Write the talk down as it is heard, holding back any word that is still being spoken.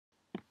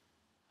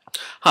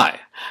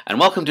and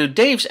welcome to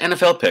Dave's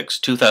NFL Picks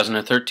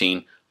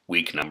 2013,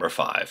 week number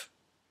 5.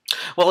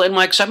 Well, in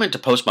my excitement to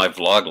post my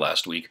vlog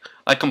last week,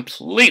 I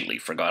completely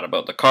forgot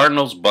about the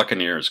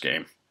Cardinals-Buccaneers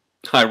game.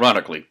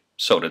 Ironically,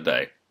 so did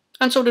they,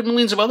 and so did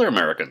millions of other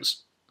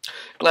Americans.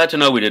 Glad to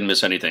know we didn't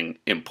miss anything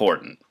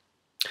important.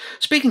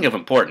 Speaking of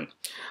important,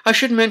 I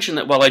should mention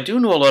that while I do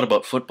know a lot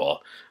about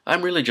football,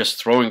 I'm really just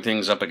throwing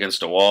things up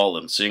against a wall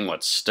and seeing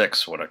what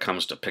sticks when it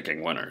comes to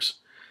picking winners.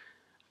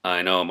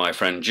 I know my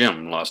friend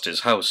Jim lost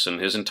his house and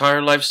his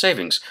entire life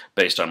savings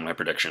based on my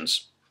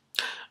predictions.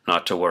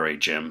 Not to worry,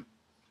 Jim.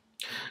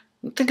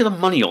 Think of the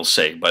money you'll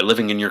save by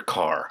living in your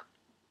car.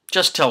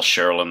 Just tell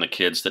Cheryl and the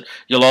kids that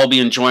you'll all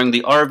be enjoying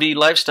the RV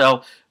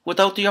lifestyle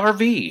without the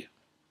RV.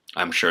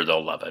 I'm sure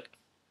they'll love it.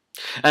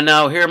 And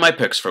now here are my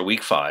picks for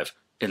Week 5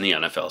 in the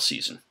NFL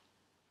season.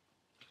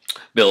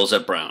 Bills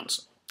at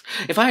Browns.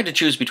 If I had to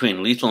choose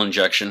between lethal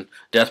injection,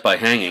 death by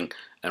hanging,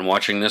 and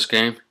watching this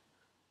game,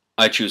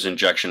 I choose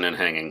injection and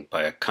hanging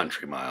by a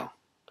country mile.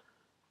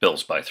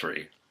 Bills by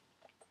 3.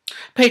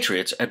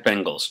 Patriots at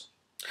Bengals.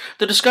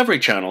 The Discovery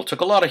Channel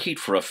took a lot of heat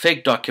for a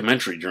fake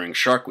documentary during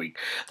Shark Week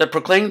that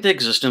proclaimed the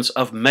existence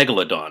of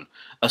Megalodon,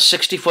 a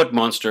 60-foot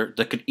monster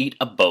that could eat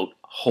a boat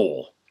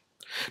whole.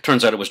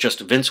 Turns out it was just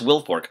Vince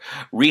Wilfork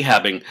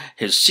rehabbing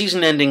his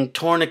season-ending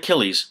torn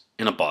Achilles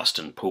in a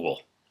Boston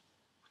pool.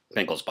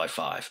 Bengals by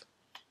 5.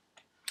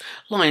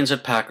 Lions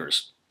at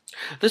Packers.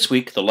 This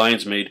week, the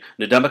Lions made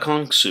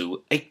Ndamukong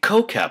Suh a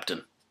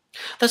co-captain.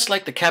 That's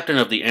like the captain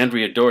of the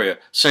Andrea Doria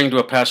saying to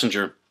a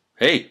passenger,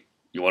 "Hey,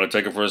 you want to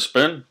take it for a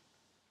spin?"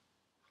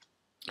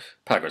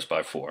 Packers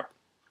by 4.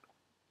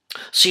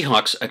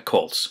 Seahawks at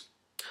Colts.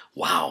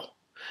 Wow,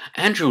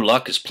 Andrew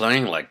Luck is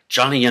playing like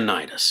Johnny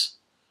Unitas.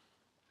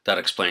 That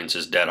explains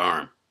his dead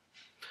arm.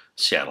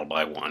 Seattle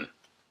by 1.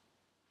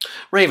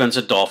 Ravens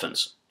at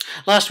Dolphins.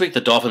 Last week,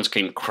 the Dolphins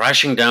came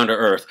crashing down to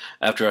earth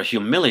after a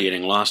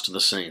humiliating loss to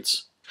the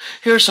Saints.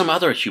 Here are some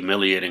other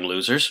humiliating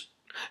losers: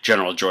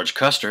 General George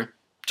Custer,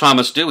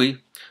 Thomas Dewey,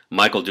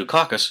 Michael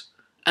Dukakis,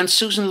 and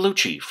Susan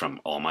Lucci from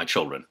All My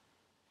Children.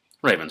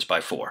 Ravens by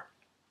 4.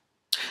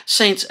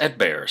 Saints at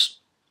Bears.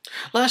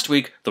 Last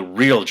week, the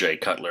real Jay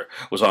Cutler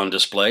was on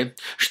display,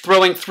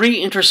 throwing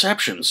 3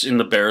 interceptions in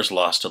the Bears'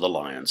 loss to the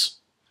Lions.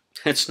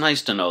 It's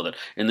nice to know that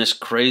in this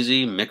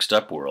crazy,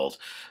 mixed-up world,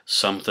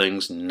 some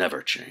things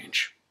never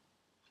change.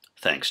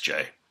 Thanks,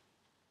 Jay.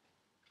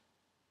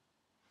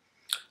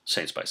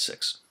 Saints by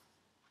 6.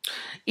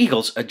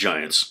 Eagles at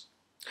Giants.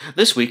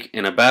 This week,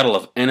 in a battle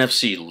of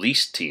NFC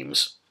least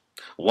teams,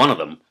 one of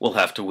them will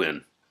have to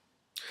win.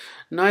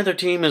 Neither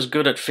team is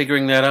good at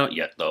figuring that out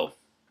yet, though.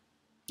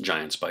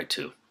 Giants by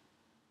 2.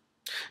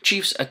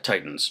 Chiefs at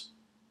Titans.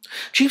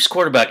 Chiefs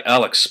quarterback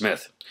Alex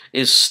Smith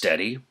is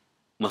steady,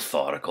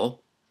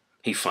 methodical.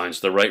 He finds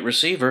the right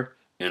receiver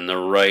in the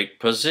right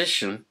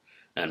position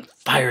and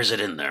fires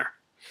it in there.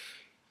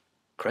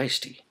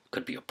 Christ, he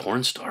could be a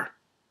porn star.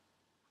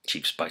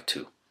 Chiefs by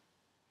 2.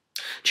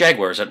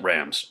 Jaguars at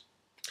Rams.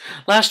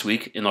 Last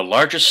week, in the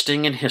largest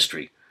sting in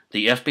history,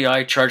 the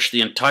FBI charged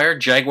the entire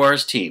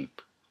Jaguars team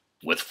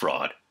with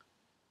fraud.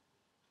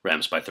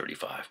 Rams by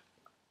 35.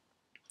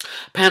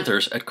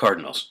 Panthers at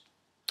Cardinals.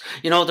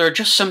 You know, there are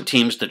just some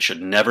teams that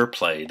should never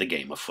play the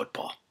game of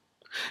football.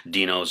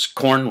 Dino's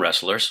corn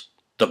wrestlers,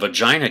 the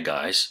vagina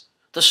guys,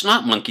 the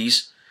snot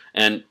monkeys,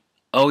 and,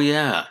 oh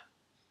yeah,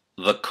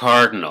 the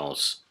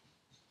Cardinals.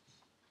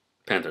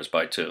 Panthers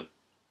by 2.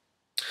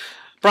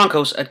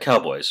 Broncos at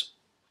Cowboys.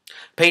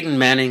 Peyton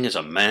Manning is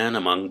a man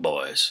among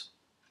boys.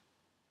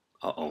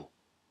 Uh-oh.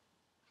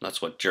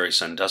 That's what Jerry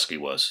Sandusky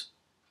was.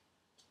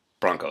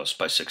 Broncos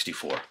by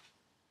 64.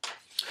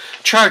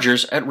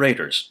 Chargers at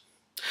Raiders.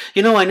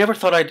 You know, I never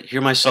thought I'd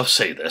hear myself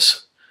say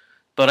this,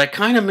 but I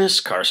kind of miss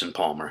Carson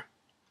Palmer.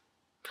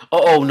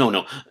 Oh,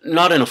 no,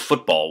 not in a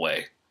football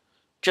way.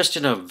 Just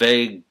in a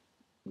vague,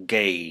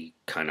 gay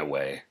kind of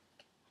way.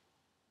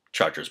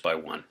 Chargers by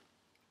 1.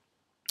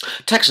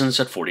 Texans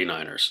at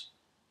 49ers.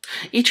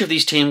 Each of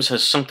these teams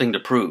has something to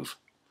prove.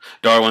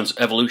 Darwin's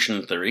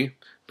evolution theory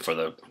for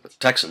the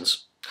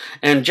Texans,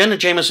 and Jenna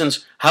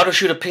Jameson's how to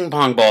shoot a ping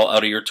pong ball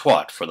out of your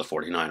twat for the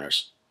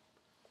 49ers.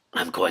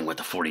 I'm going with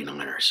the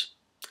 49ers.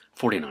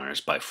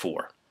 49ers by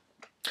 4.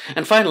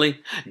 And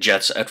finally,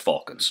 Jets at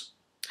Falcons.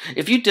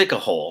 If you dig a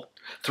hole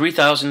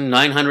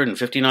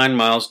 3,959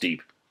 miles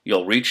deep,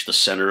 you'll reach the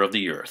center of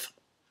the earth.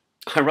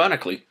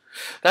 Ironically,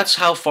 that's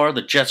how far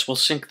the Jets will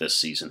sink this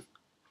season.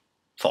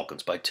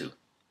 Falcons by 2.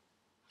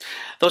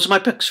 Those are my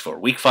picks for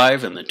Week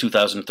 5 in the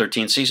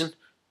 2013 season.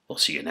 We'll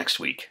see you next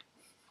week.